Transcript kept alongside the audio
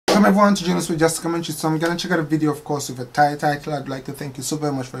Welcome everyone to Junosuede, just commentary. So I'm gonna check out a video, of course, with a title. I'd like to thank you so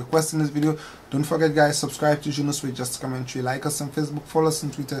very much for requesting this video. Don't forget, guys, subscribe to Junosuede, just commentary. Like us on Facebook, follow us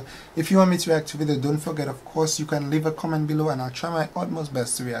on Twitter. If you want me to react to video, don't forget, of course, you can leave a comment below and I'll try my utmost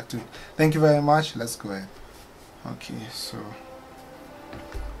best to react to it. Thank you very much. Let's go ahead. Okay, so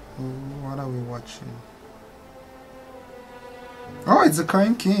what are we watching? Oh, it's the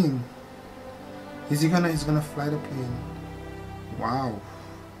current king. He's gonna fly the plane. Wow.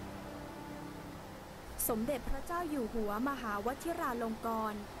 So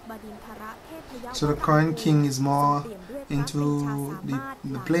the current king is more into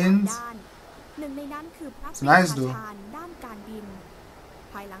the planes. It's nice though.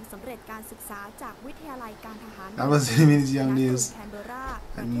 That was him in his young days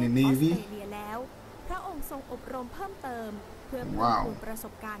in the Navy. Wow.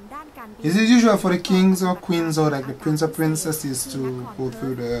 Is it usual for the kings or queens or like the prince or princesses to go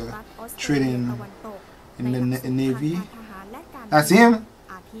through the training in the Navy? That's him?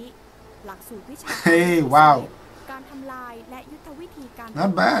 Hey, wow.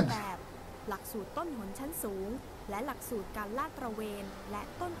 Not bad. หลักสูตรต้นหนชั้นสูงและหลักสูตรการลาดตระเวนและ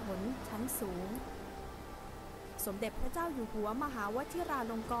ต้นหนชั้นสูงสมเด็จพระเจ้าอยู่หัวมหาวชิรา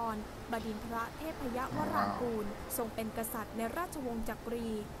ลงกรณ์บดินทรเทพยวรางกูลทรงเป็นกษัตริย์ในราชวงศ์จักรี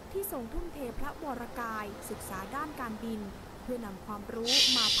ที่ทรงทุ่มเทพระวรกายศึกษาด้านการบินเพื่อนำความรู้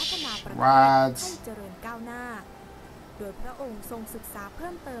มาพัฒนาประเทศให้เจริญก้าวหน้าโดยพระองค์ทรงศึกษาเ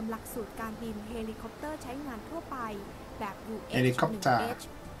พิ่มเติมหลักสูตรการบินเฮลิคอปเตอร์ใช้งานทั่วไปแบบ UH-1H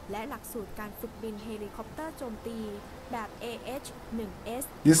และหลักสูตรการฝึกบินเฮลิคอปเตอร์โจมตีแบบ AH-1S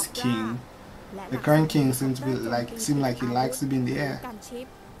This king, the current king seems like he likes to be in the air.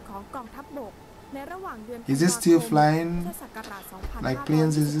 Is he still flying like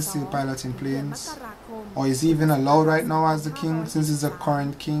planes? Is he still piloting planes? Or is he even allowed right now as the king since he's a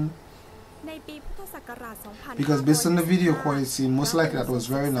current king? Because based on the video quality, most likely that was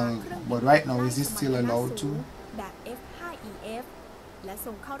very long. But right now, is he still allowed to? และ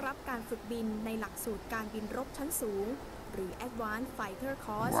ส่งเข้ารับการฝึกบินในหลักสูตรการบินรบชั้นสูงหรือ Advanced Fighter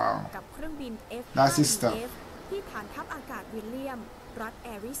Course กับเครื่องบิน F-5EF ที่ฐานทัพอากาศวิลเลียมรัฐแอ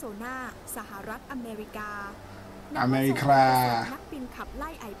ริโซนาสหรัฐอเมริกานักบินขับไล่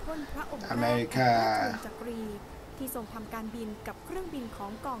ไอพ่นพระองค์แรกของจักรีที่ทรงทำการบินกับเครื่องบินขอ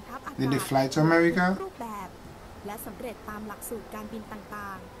งกองทัพอากาศรูปแบบและสำเร็จตามหลักสูตรการบินต่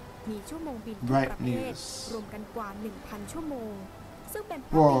างๆมีชั่วโมงบินทุกประเภทรวมกันกว่า 1,000 ชั่วโมงซึ่งเป็นพ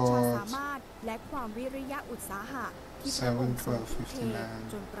ระปรีชาสามารถและความวิริยะอุตสาหะที่พระองค์ทรงทุ่มเท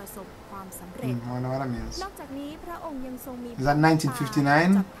จนประสบความสำเร็จนอกจากนี้พระองค์ยังทรงมีจั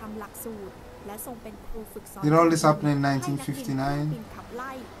ดทำหลักสูตรและทรงเป็นครูฝึกสอนให้นักบินขับไ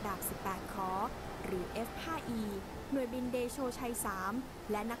ล่ดาบ18 ขอหรือ F-5E หน่วยบินเดโชชัย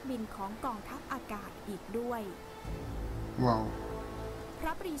 3และนักบินของกองทัพอากาศอีกด้วยพร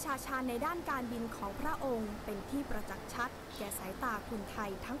ะปรีชาชาญในด้านการบินของพระองค์เป็นที่ประจักษ์ชัดแก่สายตาคนไทย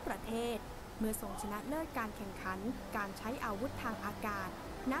ทั้งประเทศเมื่อทรงชนะเลิศการแข่งขันการใช้อาวุธทางอากาศ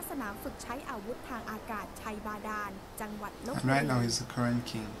ณสนามฝึกใช้อาวุธทางอากาศชัยบาดาลจังหวัดลบบุรี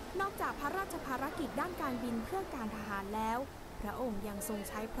นอกจากพระราชภารกิจด้านการบินเพื่อการทหารแล้วพระองค์ยังทรง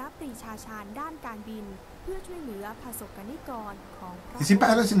ใช้พระปรีชาชาญด้านการบินเพื่อช่วยเหลือประสบกนิกรของพระองค์ Is he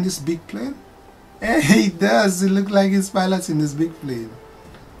piloting this big plane? Hey, he does. It looks like he's piloting this big plane.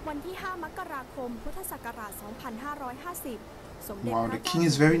 วันที่ 5 มกราคม พุทธศักราช 2550 สมเด็จ Wow, the king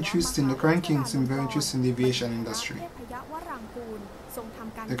is very interesting. The current king seems very interested in the aviation industry. เทพยวรางกูลทรงท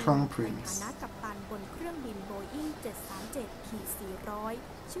ำการบิน The crown ใน prince. ฐานะกัปตันบนเครื่องบินโบอิ้ง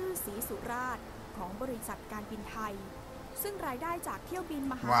 737-400 ชื่อศรีสุราษฎร์ของบริษัทการบินไทยซึ่งรายได้จากเที่ยวบิน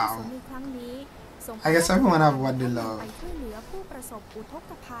มหาวิทยาลัยในครั้งนี้ส่งไปช่วยเหลือผู้ประสบอุท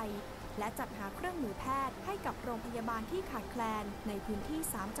กภัยและจัดหาเครื่องมือแพทย์ให้กับโรงพยาบาลที่ขาดแคลนในพื้นที่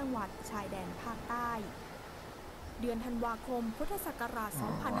 3 จังหวัดชายแดนภาคใต้เดือนธันวาคม พุทธศักราช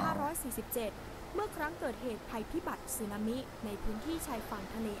 2547 เมื่อครั้งเกิดเหตุภัยพิบัติสึนามิในพื้นที่ชายฝั่ง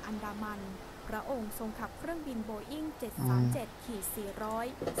ทะเลอันดามันพระองค์ทรงขับเครื่องบินโบอิ้ง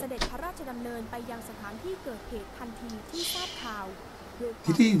 737-400 เสด็จพระราชดำเนินไปยังสถานที่เกิดเหตุทันทีที่ทราบข่าว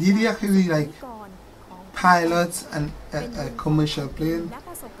Did he actually like pilot a commercial plane?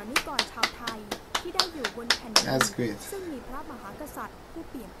 That's great. ซึ่งมีพระมหากษัตริย์ผู้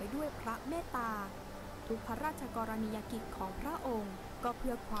เปี่ยมไปด้วยพระเมตตาทุกพระราชกรณียกิจของพระองค์ก็เ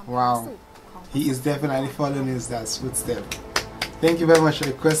พื่อความสุขของ He is definitely following his dad's footsteps. Thank you very much for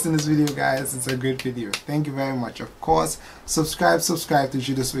requesting this video, guys. It's a great video. Thank you very much. Of course, subscribe to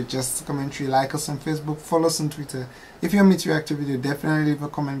Junosuede Just Commentary. Like us on Facebook, follow us on Twitter. If you want me to react to a video, definitely leave a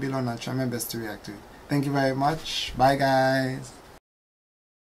comment below and I'll try my best to react to it. Thank you very much. Bye, guys.